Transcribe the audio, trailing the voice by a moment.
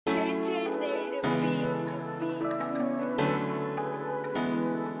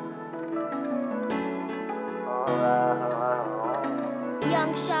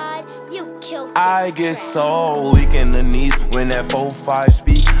I get so weak in the knees when that 4-5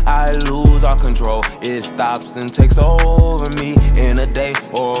 speak. I lose all control. It stops and takes over me. In a day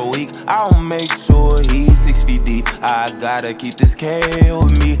or a week, I'll make sure he's 6 feet deep. I gotta keep this K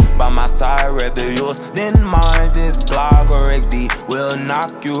with me by my side, rather yours than mine. This Glock or XD will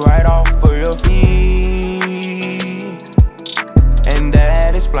knock you right off of your feet, and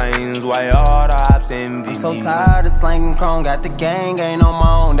that explains why all the ops envy me. I'm so tired of slanging chrome, got the gang, ain't on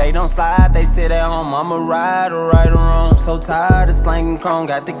my own. They don't slide, they sit at home, I'ma ride or right or wrong. I'm so tired of slanging chrome,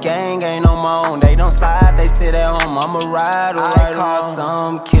 got the gang, ain't on my own. They don't slide, they sit at home, I'ma ride or right or wrong. I caught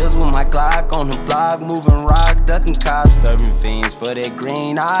some kills with my Glock on the block, moving rock, ducking cops, serving fiends for that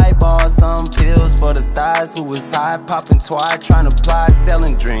green. I bought some pills for the thighs who was high, popping twat, trying to apply,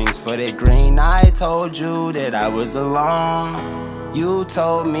 selling dreams for that green. I told you that I was alone. You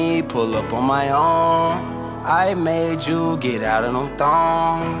told me pull up on my own. I made you get out of them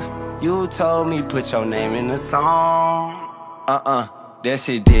thongs. You told me put your name in the song. That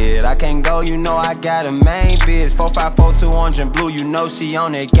shit did. I can't go, you know I got a main bitch. 454-200 blue, you know she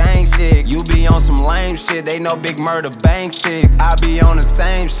on that gang shit. You be on some lame shit, they know Big Murda bang sticks. I be on the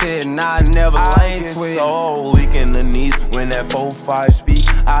same shit, and I never lane switch. I get so weak in the knees when that 4-5 speak.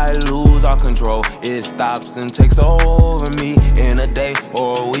 I lose all control. It stops and takes over me. In a day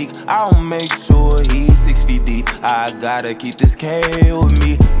or a week, I'll make sure he's 6 feet deep. I gotta keep this K with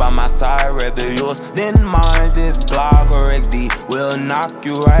me by my side, rather yours than mine. This Glock or XD will knock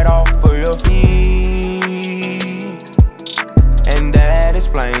you right off of your feet, and that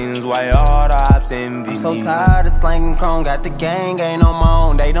explains why all the ops envy me. I'm so tired of slanging chrome, got the gang, ain't on my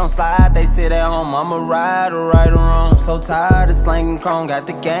own. They don't slide, they sit at home, I'ma ride or right or wrong. I'm so tired of slanging chrome, got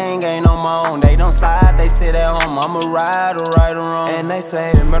the gang, ain't on my own. They don't slide, they sit at home, I'ma ride or right or wrong. And they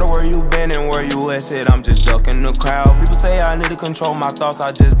say, no matter where you been and where you at, shit, I'm just ducking the crowd. People say I need to control my thoughts,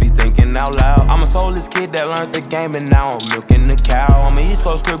 I just be thinking out loud. I'm a soulless kid that learned the game and now I'm milking the cow. I'm an East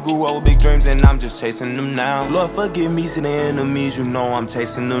Coast crib, grew up with big dreams and I'm just chasing them now. Lord forgive me, see the enemies, you know I'm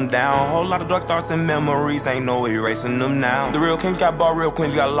chasing them down. Whole lot of dark thoughts and memories, ain't no erasing them now. The real kings got bought, real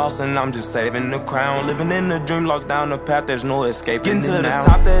queens got lost, and I'm just saving the crown. Living in the dream, lost down the path, there's no escape. Getting to the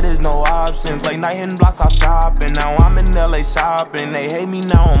top, there is no options. Late night hitting blocks, I'm shopping. Now I'm in LA shopping. They hate me,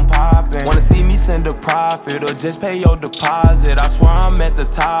 now I'm popping. Wanna see me send a profit or just pay your deposit? I swear I'm at the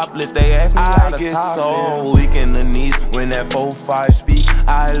top list. They ask me how to get so weak in the knees when that 4-5 speak.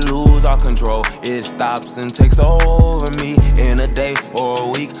 I lose all control. It stops and takes over me. In a day or a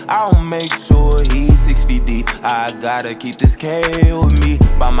week, I'll make sure he's 6 feet deep. I gotta keep this K with me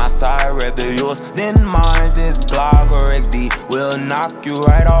by my side, rather yours than mine. This Glock or XD will knock you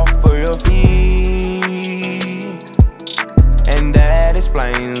right off of your feet, and that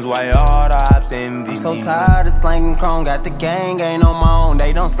explains why all the ops envy me. I'm so tired of slanging chrome, got the gang, ain't on my own.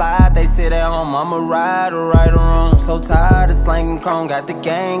 They don't slide, they sit at home, I'ma ride or right or wrong. I'm so tired of slanging chrome, got the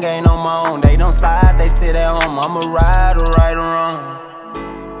gang, ain't on my own. They don't slide, they sit at home, I'ma ride or right or wrong.